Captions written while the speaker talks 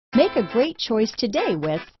Make a great choice today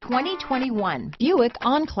with 2021 Buick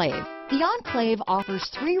Enclave. The Enclave offers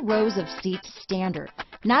 3 rows of seats standard.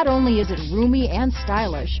 Not only is it roomy and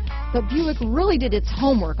stylish, but Buick really did its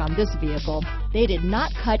homework on this vehicle. They did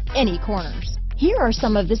not cut any corners. Here are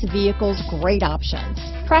some of this vehicle's great options: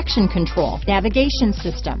 traction control, navigation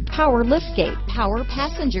system, power liftgate, power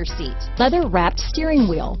passenger seat, leather-wrapped steering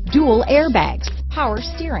wheel, dual airbags, power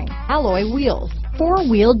steering, alloy wheels,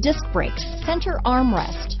 4-wheel disc brakes, center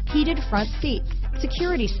armrest, heated front seats,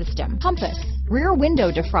 security system, compass, rear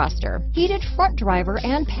window defroster, heated front driver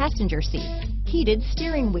and passenger seats, heated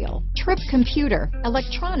steering wheel, trip computer,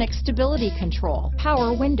 electronic stability control,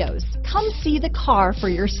 power windows. Come see the car for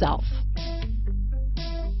yourself.